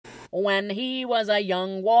when he was a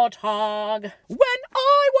young warthog. When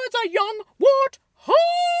I was a young warthog.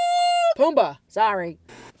 Pumbaa. Sorry.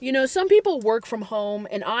 You know, some people work from home,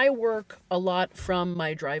 and I work a lot from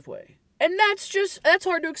my driveway. And that's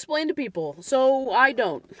hard to explain to people, so I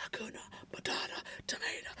don't. Laguna, batata,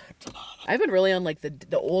 tomato, tomato. I've been really on like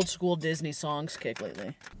the old school Disney songs kick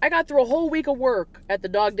lately. I got through a whole week of work at the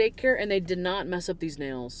dog daycare, and they did not mess up these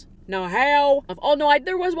nails. Now how? Oh no,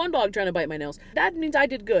 there was one dog trying to bite my nails. That means I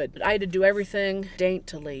did good. I had to do everything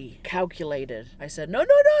daintily, calculated. I said, no.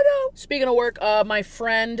 Speaking of work, my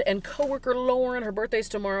friend and coworker Lauren, her birthday's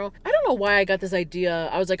tomorrow. I don't know why I got this idea.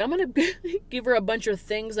 I was like, I'm gonna give her a bunch of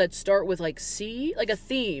things that start with like C, like a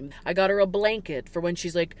theme. I got her a blanket for when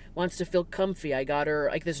she's like, wants to feel comfy. I got her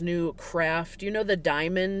like this new craft. You know the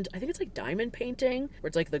diamond, I think it's like diamond painting, where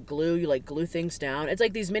it's like the glue, you like glue things down. It's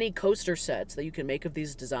like these mini coaster sets that you can make of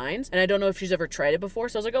these designs. And I don't know if she's ever tried it before,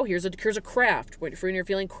 so I was like, oh, here's a craft for when you're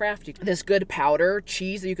feeling crafty. This good powder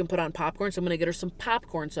cheese that you can put on popcorn, so I'm gonna get her some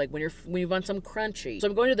popcorn, so like when you want some crunchy. So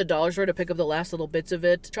I'm going to the dollar store to pick up the last little bits of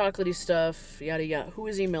it, chocolatey stuff, yada yada. Who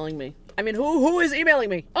is emailing me? I mean, who is emailing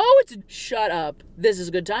me? Oh, shut up. This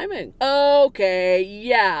is good timing. Okay,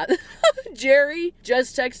 yeah. Jerry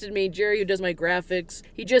just texted me. Jerry, who does my graphics,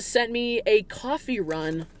 he just sent me a coffee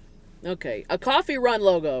run. Okay, a coffee run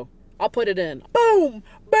logo. I'll put it in. Boom!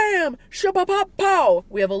 Bam! Shabba-pop-pow!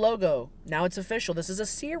 We have a logo. Now it's official. This is a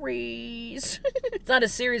series. It's not a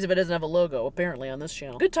series if it doesn't have a logo, apparently, on this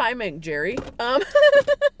channel. Good timing, Jerry.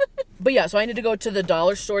 But yeah, so I need to go to the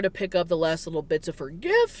dollar store to pick up the last little bits of her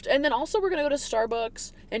gift. And then also we're going to go to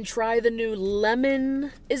Starbucks and try the new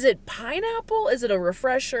lemon. Is it pineapple? Is it a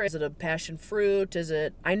refresher? Is it a passion fruit?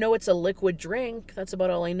 I know it's a liquid drink. That's about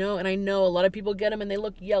all I know. And I know a lot of people get them and they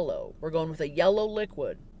look yellow. We're going with a yellow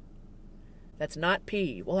liquid. That's not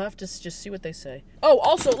pee. We'll have to just see what they say. Oh,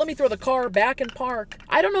 also, let me throw the car back in park.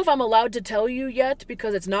 I don't know if I'm allowed to tell you yet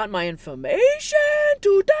because it's not my information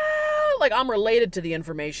to tell. Like, I'm related to the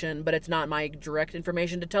information, but it's not my direct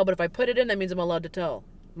information to tell. But if I put it in, that means I'm allowed to tell.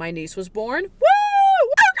 My niece was born. Woo!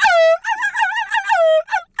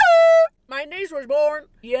 My niece was born.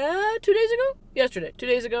 Yeah, 2 days ago? Yesterday. 2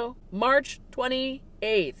 days ago. March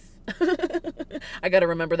 28th. I gotta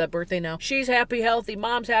remember that birthday now. She's happy, healthy.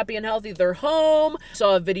 Mom's happy and healthy. They're home.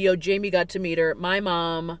 Saw a video. Jamie got to meet her. My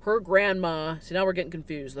mom, her grandma. See, now we're getting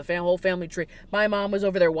confused. The whole family tree. My mom was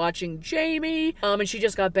over there watching Jamie. And she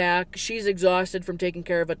just got back. She's exhausted from taking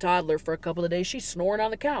care of a toddler for a couple of days. She's snoring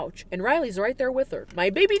on the couch. And Riley's right there with her. My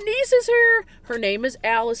baby niece is here. Her name is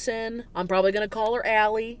Allison. I'm probably gonna call her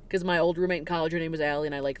Allie because my old roommate in college, her name was Allie,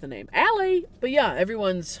 and I like the name. Allie. But yeah,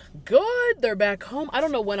 everyone's good. They're back home. I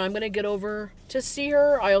don't know when I'm gonna get over to see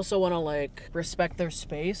her. I also want to like respect their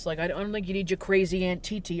space. Like I don't think you need your crazy Aunt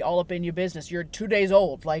Titi all up in your business. You're 2 days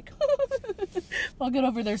old. Like I'll get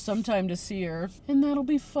over there sometime to see her and that'll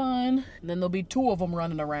be fun. And then there'll be 2 of them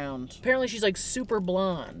running around. Apparently she's like super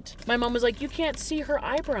blonde. My mom was like, you can't see her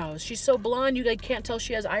eyebrows. She's so blonde you like can't tell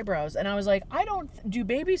she has eyebrows. And I was like, do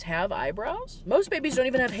babies have eyebrows? Most babies don't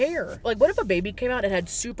even have hair. Like what if a baby came out and had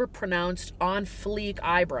super pronounced on fleek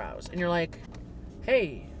eyebrows? And you're like,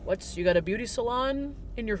 hey, you got a beauty salon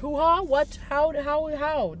in your hoo-ha? What? How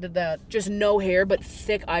did that? Just no hair, but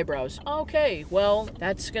thick eyebrows. Okay, well,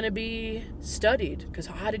 that's gonna be studied, because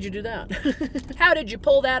how did you do that? How did you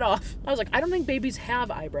pull that off? I was like, I don't think babies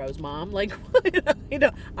have eyebrows, Mom. Like, you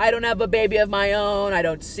know, I don't have a baby of my own. I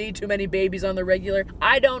don't see too many babies on the regular.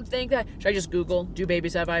 I don't think that. Should I just Google, do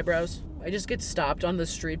babies have eyebrows? I just get stopped on the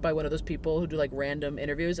street by one of those people who do like random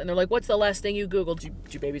interviews and they're like, what's the last thing you Googled?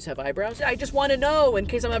 Do babies have eyebrows? I just want to know in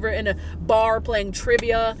case I'm ever in a bar playing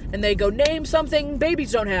trivia and they go, name something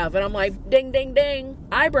babies don't have. And I'm like, ding, ding, ding.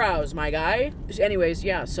 Eyebrows, my guy. Anyways,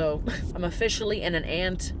 yeah, so I'm officially in an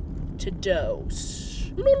ant-to-dose.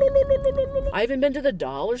 I haven't been to the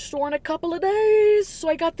dollar store in a couple of days, so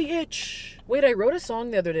I got the itch. Wait, I wrote a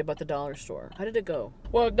song the other day about the dollar store. How did it go?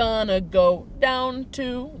 We're gonna go down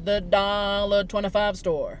to the $1.25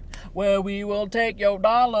 store, where we will take your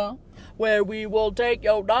dollar, where we will take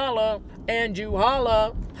your dollar, and you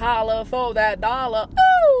holla, holla for that dollar.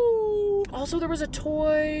 Ooh! Also, there was a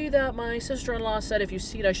toy that my sister-in-law said if you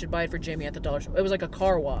see it, I should buy it for Jamie at the dollar store. It was like a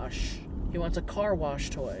car wash. He wants a car wash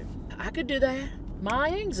toy. I could do that. My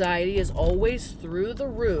anxiety is always through the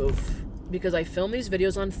roof because I film these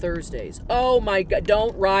videos on Thursdays. Oh my God,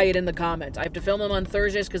 don't riot in the comments. I have to film them on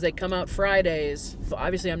Thursdays because they come out Fridays. So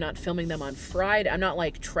obviously I'm not filming them on Friday. I'm not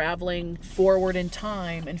like traveling forward in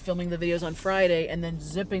time and filming the videos on Friday and then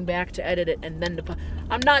zipping back to edit it and then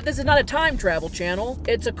this is not a time travel channel.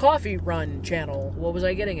 It's a coffee run channel. What was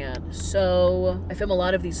I getting at? So I film a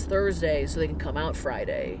lot of these Thursdays so they can come out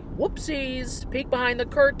Friday. Whoopsies, peek behind the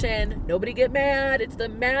curtain. Nobody get mad. It's the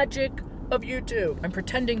magic of YouTube. I'm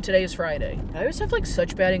pretending today is Friday. I always have like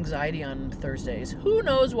such bad anxiety on Thursdays. Who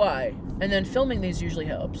knows why? And then filming these usually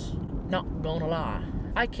helps. Not gonna lie.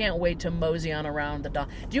 I can't wait to mosey on around the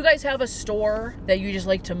Do you guys have a store that you just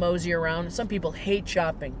like to mosey around? Some people hate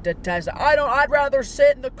shopping, detest it. I'd rather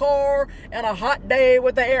sit in the car on a hot day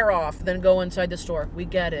with the air off than go inside the store. We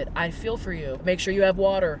get it. I feel for you. Make sure you have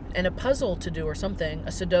water and a puzzle to do or something. A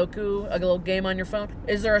Sudoku, a little game on your phone.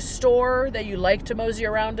 Is there a store that you like to mosey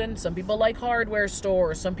around in? Some people like hardware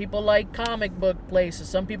stores. Some people like comic book places.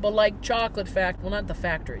 Some people like chocolate well, not the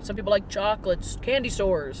factory. Some people like chocolates, candy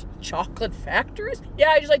stores. Chocolate factories? Yeah,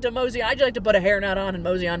 I just like to mosey. I just like to put a hairnet on and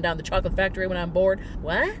mosey on down the chocolate factory when I'm bored.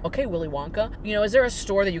 What? Okay, Willy Wonka. You know, is there a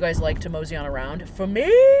store that you guys like to mosey on around? For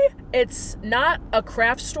me, it's not a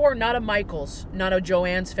craft store, not a Michael's, not a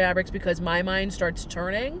Joann's Fabrics, because my mind starts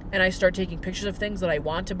turning and I start taking pictures of things that I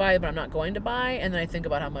want to buy but I'm not going to buy, and then I think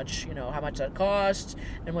about how much that costs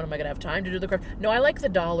and when am I gonna have time to do the craft. No, I like the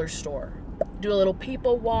dollar store. Do a little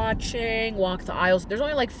people watching, walk the aisles. There's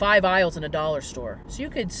only like 5 aisles in a dollar store. So you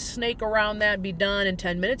could snake around that, be done in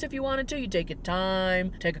 10 minutes if you wanted to. You take your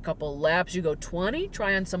time, take a couple laps, you go 20,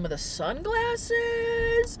 try on some of the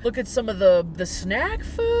sunglasses, look at some of the snack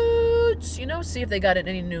foods, see if they got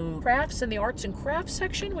any new crafts in the arts and crafts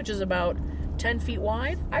section, which is about 10 feet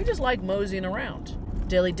wide. I just like moseying around,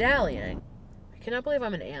 dilly-dallying. I cannot believe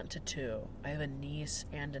I'm an aunt to 2. I have a niece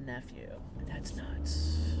and a nephew. That's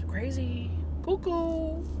nuts. Crazy.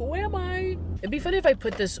 Cuckoo. Who am I? It'd be funny if I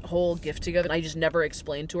put this whole gift together and I just never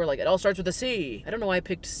explained to her, like, it all starts with a C. I don't know why I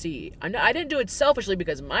picked C. I didn't do it selfishly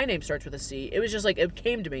because my name starts with a C. It was just like, it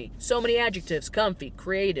came to me. So many adjectives: comfy,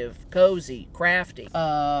 creative, cozy, crafty,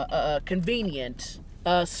 convenient,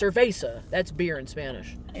 cerveza. That's beer in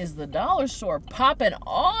Spanish. Is the dollar store popping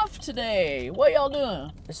off today? What y'all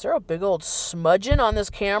doing? Is there a big old smudging on this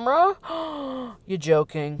camera? You're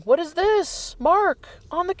joking. What is this? Mark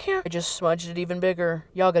on the camera. I just smudged it even bigger.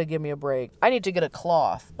 Y'all gotta give me a break. I need to get a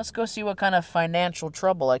cloth. Let's go see what kind of financial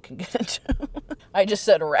trouble I can get into. I just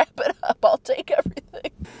said wrap it up. I'll take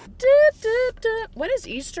everything. When is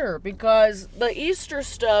Easter? Because the Easter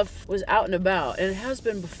stuff was out and about, and it has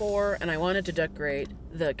been before, and I wanted to decorate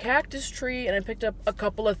the cactus tree, and I picked up a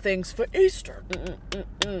couple of things for Easter.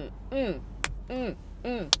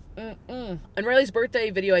 On Riley's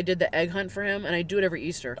birthday video, I did the egg hunt for him, and I do it every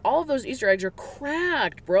Easter. All of those Easter eggs are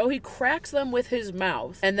cracked, bro. He cracks them with his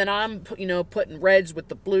mouth, and then I'm, putting reds with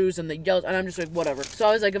the blues and the yellows, and I'm just like, whatever. So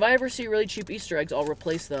I was like, if I ever see really cheap Easter eggs, I'll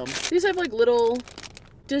replace them. These have like little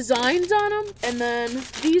designs on them, and then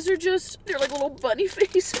these are they're like little bunny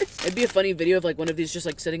faces. It'd be a funny video of like one of these just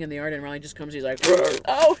like sitting in the yard, and Riley just comes, he's like,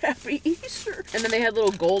 oh, happy Easter. And then they had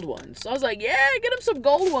little gold ones. So I was like, yeah, get him some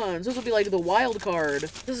gold ones. This will be like the wild card.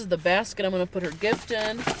 This is the basket I'm gonna put her gift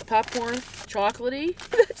in. Popcorn, chocolatey.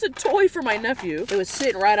 That's a toy for my nephew. It was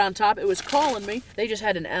sitting right on top. It was calling me. They just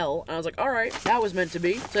had an L, and I was like, all right, that was meant to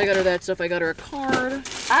be. So I got her that stuff. I got her a card.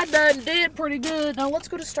 I did pretty good. Now let's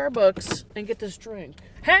go to Starbucks and get this drink.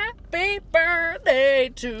 Happy birthday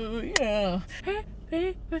to you.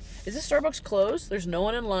 Is this Starbucks closed? There's no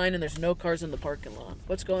one in line and there's no cars in the parking lot.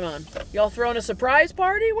 What's going on? Y'all throwing a surprise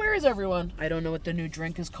party? Where is everyone? I don't know what the new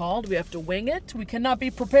drink is called. We have to wing it. We cannot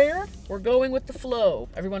be prepared. We're going with the flow.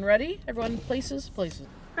 Everyone ready? Everyone places?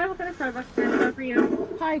 Hi, what kind of Starbucks can I have for you?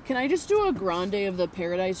 Hi, can I just do a grande of the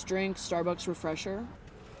Paradise drink Starbucks refresher?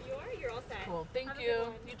 You're all set. Cool, thank you.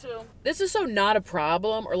 You too. This is so not a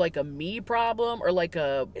problem, or like a me problem, or like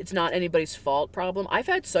a it's not anybody's fault problem. I've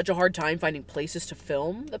had such a hard time finding places to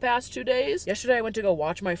film the past 2 days. Yesterday I went to go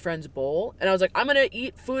watch my friend's bowl, and I was like, I'm gonna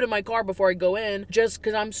eat food in my car before I go in, just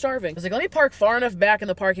because I'm starving. I was like, let me park far enough back in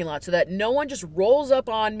the parking lot so that no one just rolls up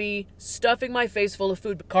on me, stuffing my face full of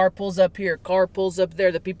food. Car pulls up here, car pulls up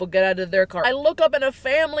there, the people get out of their car. I look up and a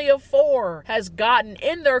family of 4 has gotten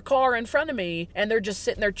in their car in front of me, and they're just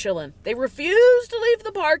sitting there chilling. They refuse to leave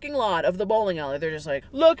the parking lot of the bowling alley. They're just like,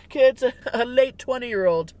 look, kids, a late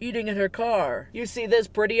 20-year-old eating in her car. You see this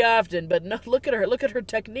pretty often, but no, look at her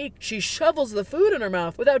technique. She shovels the food in her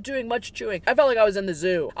mouth without doing much chewing. I felt like I was in the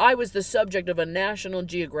zoo. I was the subject of a National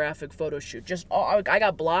Geographic photo shoot. I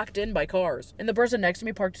got blocked in by cars. And the person next to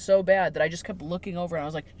me parked so bad that I just kept looking over and I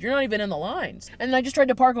was like, you're not even in the lines. And I just tried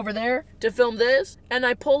to park over there to film this. And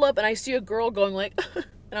I pull up and I see a girl going like,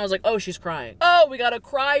 and I was like, oh, she's crying. Oh, we got a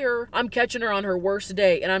crier. I'm catching her on her worst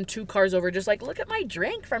day. And I'm 2 cars over just like, look at my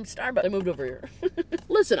drink from Starbucks. I moved over here.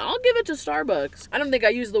 Listen, I'll give it to Starbucks. I don't think I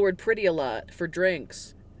use the word pretty a lot for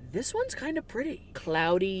drinks. This one's kind of pretty.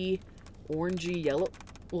 Cloudy, orangey, yellow.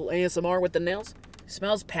 A little ASMR with the nails.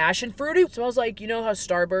 Smells passion fruity. Smells like, you know how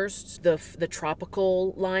Starbursts, the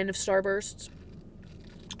tropical line of Starbursts?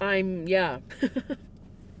 Yeah.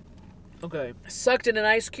 Okay. I sucked in an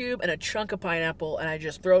ice cube and a chunk of pineapple, and I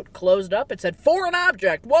just throat closed up. It said, for an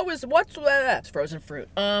object. What's that? It's frozen fruit.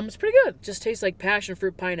 It's pretty good. Just tastes like passion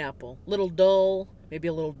fruit pineapple. Little dull, maybe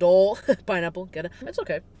a little dull pineapple. Get it? It's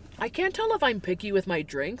okay. I can't tell if I'm picky with my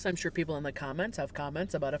drinks. I'm sure people in the comments have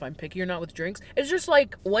comments about if I'm picky or not with drinks. It's just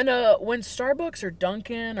like when Starbucks or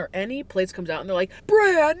Dunkin' or any place comes out and they're like,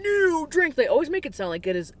 brand new drink, they always make it sound like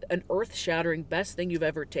it is an earth-shattering best thing you've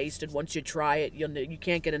ever tasted. Once you try it, you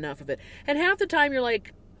can't get enough of it. And half the time you're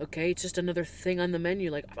like, okay, it's just another thing on the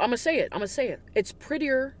menu. Like, I'm gonna say it. It's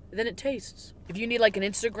prettier than it tastes. If you need like an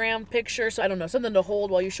Instagram picture, so I don't know, something to hold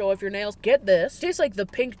while you show off your nails, get this. It tastes like the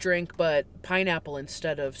pink drink, but pineapple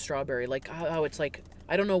instead of strawberry. Like how it's like,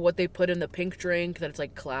 I don't know what they put in the pink drink, that it's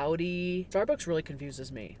like cloudy. Starbucks really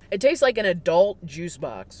confuses me. It tastes like an adult juice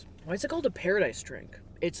box. Why is it called a paradise drink?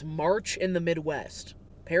 It's March in the Midwest.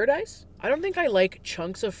 Paradise? I don't think I like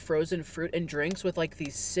chunks of frozen fruit and drinks with like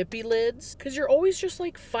these sippy lids, because you're always just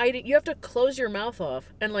like fighting. You have to close your mouth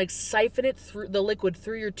off and like siphon it through the liquid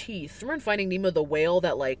through your teeth. Remember in Finding Nemo, the whale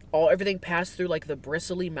that like everything passed through like the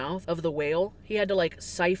bristly mouth of the whale? He had to like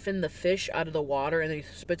siphon the fish out of the water and then he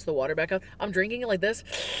spits the water back out. I'm drinking it like this,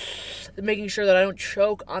 making sure that I don't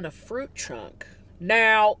choke on a fruit chunk.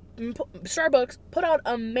 Now, Starbucks put out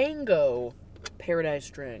a mango paradise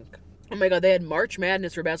drink. Oh my god, they had March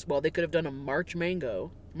Madness for basketball. They could have done a March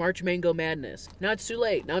Mango Madness. Now it's too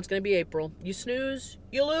late. Now it's going to be April. You snooze,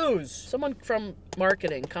 you lose. Someone from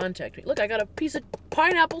marketing, contact me. Look, I got a piece of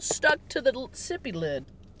pineapple stuck to the sippy lid.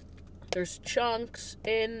 There's chunks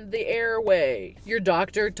in the airway. Your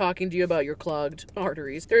doctor talking to you about your clogged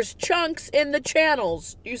arteries. There's chunks in the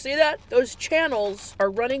channels. Do you see that? Those channels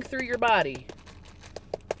are running through your body.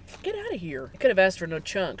 Get out of here. I could have asked for no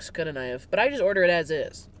chunks, couldn't I have? But I just order it as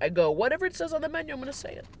is. I go, whatever it says on the menu, I'm going to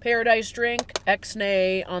say it. Paradise drink,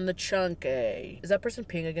 X-nay on the chunk-ay. Is that person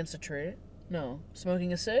peeing against a tree? No.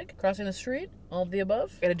 Smoking a cig? Crossing the street? All of the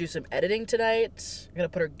above? Gotta do some editing tonight. I gotta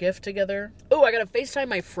put her gift together. Oh, I gotta FaceTime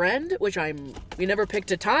my friend, which we never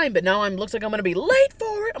picked a time, but now looks like I'm gonna be late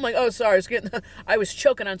for it. I'm like, oh, sorry, I was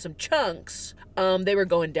choking on some chunks. They were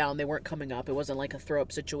going down. They weren't coming up. It wasn't like a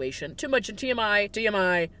throw-up situation. Too much in TMI,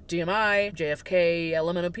 JFK,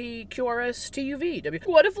 LMNOP, QRS, TUV,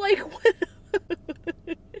 What if, like...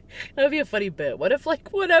 That would be a funny bit. What if, like,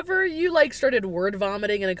 whenever you, like, started word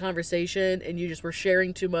vomiting in a conversation and you just were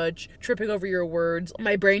sharing too much, tripping over your words,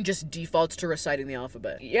 my brain just defaults to reciting the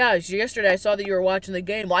alphabet. Yeah, yesterday I saw that you were watching the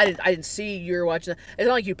game. Well, I didn't see you were watching. It's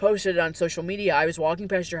not like you posted it on social media. I was walking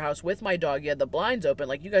past your house with my dog. You had the blinds open.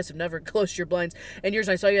 Like, you guys have never closed your blinds. And yours,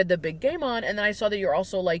 I saw you had the big game on, and then I saw that you're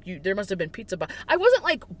also, like, there must have been pizza. I wasn't,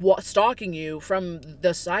 like, stalking you from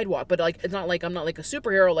the sidewalk, but, like, it's not like I'm not, like, a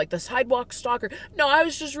superhero, like the sidewalk stalker. No, I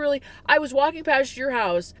was just really... I was walking past your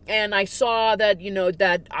house and I saw that, you know,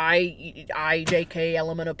 that I, JK,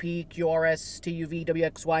 LMNOP, QRS, TUV,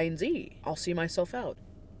 WX, Y, and Z. I'll see myself out.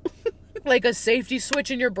 Like a safety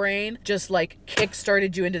switch in your brain just like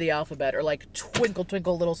kick-started you into the alphabet, or like twinkle,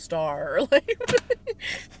 twinkle, little star, or like...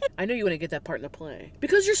 I know you wouldn't get that part in the play.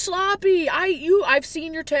 Because you're sloppy. I've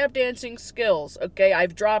seen your tap dancing skills, okay?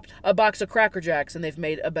 I've dropped a box of Cracker Jacks and they've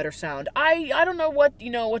made a better sound. I don't know what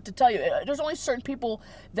to tell you. There's only certain people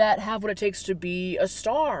that have what it takes to be a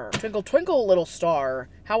star. Twinkle, twinkle, little star.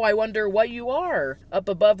 How I wonder what you are. Up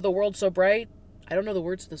above the world so bright. I don't know the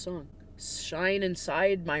words to the song. Shine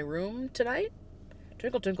inside my room tonight?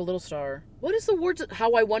 Twinkle, twinkle, little star. What is the words?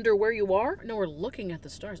 How I wonder where you are? No, we're looking at the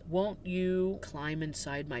stars. Won't you climb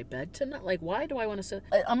inside my bed tonight? Like, why do I want to say...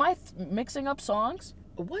 Am I mixing up songs?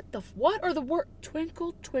 What are the words?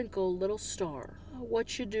 Twinkle, twinkle, little star.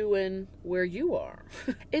 What you doing where you are?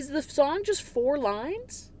 Is the song just 4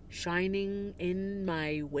 lines? shining in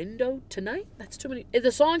my window tonight? That's too many.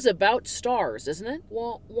 The song's about stars, isn't it?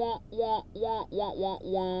 Wah, wah, wah, wah, wah, wah,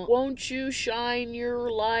 wah. Won't you shine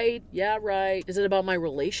your light? Yeah, right. Is it about my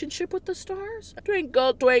relationship with the stars?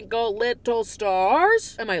 Twinkle, twinkle, little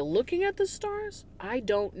stars. Am I looking at the stars? I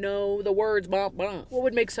don't know the words. Bah, bah. What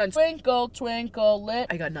would make sense? Twinkle, twinkle,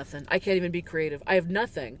 I got nothing. I can't even be creative. I have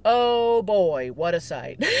nothing. Oh boy, what a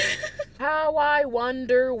sight. How I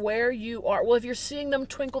wonder where you are. Well, if you're seeing them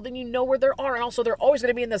twinkle, then you know where they are. And also, they're always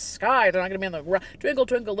going to be in the sky. They're not going to be on the ground. Twinkle,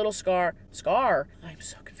 twinkle, little star. Scar? I'm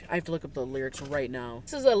so confused. I have to look up the lyrics right now.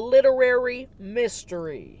 This is a literary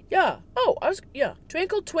mystery. Yeah. Oh, yeah.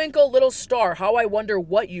 Twinkle, twinkle, little star. How I wonder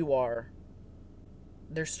what you are.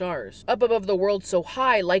 They're stars. Up above the world so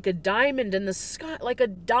high, like a diamond in the sky. Like a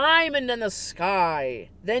diamond in the sky.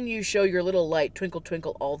 Then you show your little light, twinkle,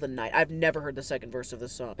 twinkle all the night. I've never heard the second verse of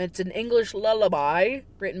this song. It's an English lullaby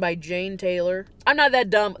written by Jane Taylor. I'm not that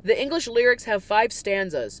dumb. The English lyrics have 5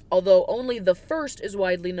 stanzas, although only the first is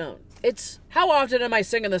widely known. It's, how often am I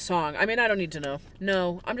singing the song? I mean, I don't need to know.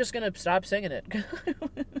 No, I'm just gonna stop singing it.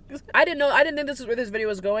 I didn't think this is where this video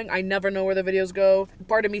was going. I never know where the videos go.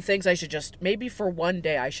 Part of me thinks I should just, maybe for one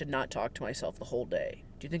day, I should not talk to myself the whole day.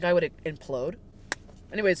 Do you think I would implode?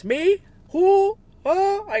 Anyways, me?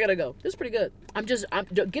 I gotta go. This is pretty good.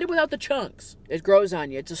 Get it without the chunks. It grows on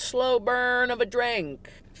you. It's a slow burn of a drink.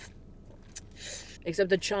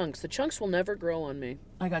 Except the chunks will never grow on me.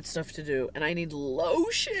 I got stuff to do, and I need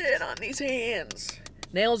lotion on these hands.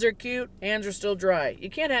 Nails are cute, hands are still dry.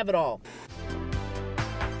 You can't have it all.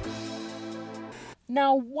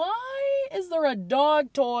 Now, why is there a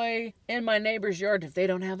dog toy in my neighbor's yard if they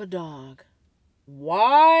don't have a dog?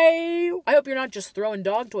 Why? I hope you're not just throwing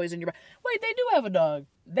dog toys in your... Wait, they do have a dog.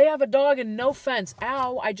 They have a dog and no fence.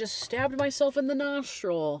 Ow, I just stabbed myself in the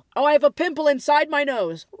nostril. Oh, I have a pimple inside my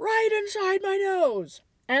nose. Right inside my nose.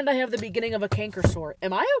 And I have the beginning of a canker sore.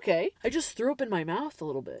 Am I okay? I just threw up in my mouth a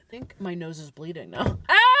little bit. I think my nose is bleeding now.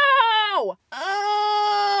 Ow!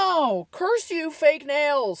 Oh! Curse you, fake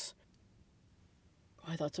nails!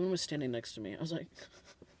 Oh, I thought someone was standing next to me. I was like,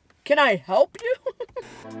 can I help you?